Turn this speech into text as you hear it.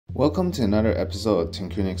Welcome to another episode of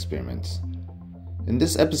Tinkerine Experiments. In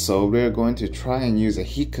this episode, we are going to try and use a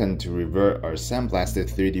heat gun to revert our sandblasted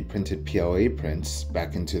 3D printed PLA prints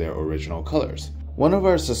back into their original colors. One of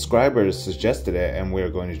our subscribers suggested it and we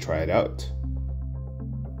are going to try it out.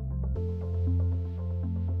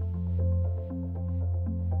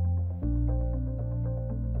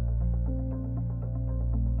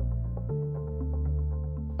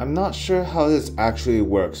 I'm not sure how this actually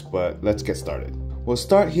works, but let's get started. We'll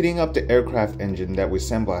start heating up the aircraft engine that we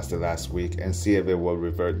sandblasted last week and see if it will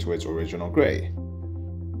revert to its original gray.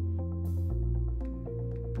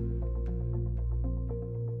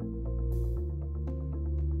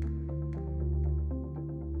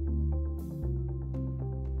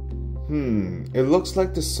 It looks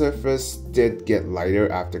like the surface did get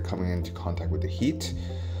lighter after coming into contact with the heat.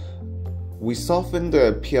 We softened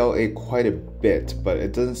the PLA quite a bit, but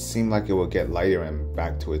it doesn't seem like it will get lighter and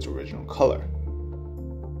back to its original color.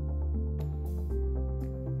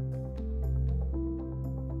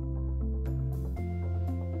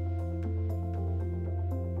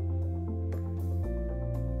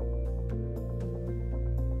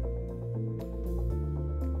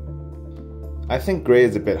 I think gray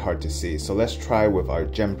is a bit hard to see, so let's try with our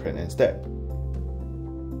gem print instead.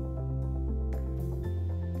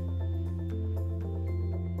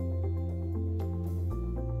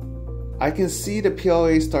 I can see the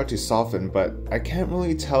PLA start to soften, but I can't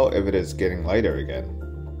really tell if it is getting lighter again.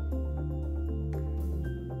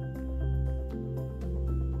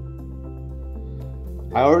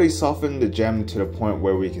 I already softened the gem to the point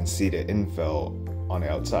where we can see the infill on the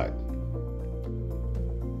outside.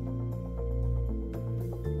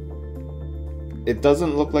 It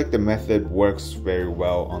doesn't look like the method works very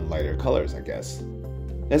well on lighter colors, I guess.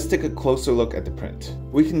 Let's take a closer look at the print.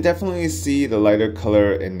 We can definitely see the lighter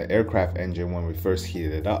color in the aircraft engine when we first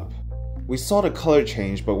heated it up. We saw the color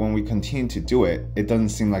change, but when we continued to do it, it doesn't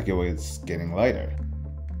seem like it was getting lighter.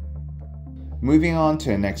 Moving on to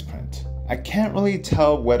the next print. I can't really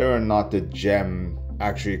tell whether or not the gem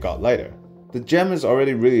actually got lighter. The gem is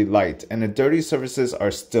already really light and the dirty surfaces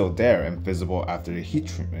are still there and visible after the heat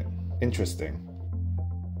treatment. Interesting.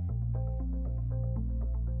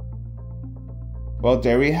 Well,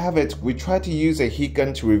 there we have it. We tried to use a heat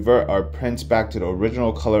gun to revert our prints back to the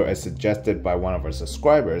original color as suggested by one of our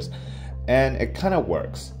subscribers, and it kind of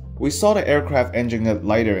works. We saw the aircraft engine get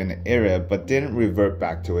lighter in the area but didn't revert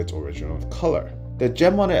back to its original color. The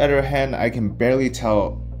gem on the other hand, I can barely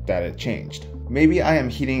tell that it changed. Maybe I am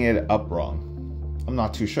heating it up wrong. I'm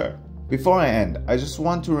not too sure. Before I end, I just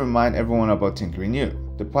want to remind everyone about Tinkerine U.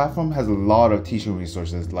 The platform has a lot of teaching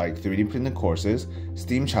resources like 3D printing courses,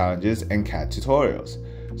 STEAM challenges, and CAD tutorials,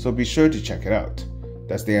 so be sure to check it out.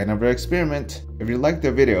 That's the end of our experiment. If you liked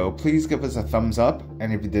the video, please give us a thumbs up,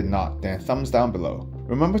 and if you did not, then a thumbs down below.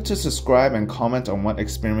 Remember to subscribe and comment on what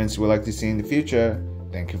experiments you would like to see in the future.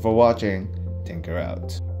 Thank you for watching. Tinker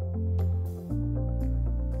out.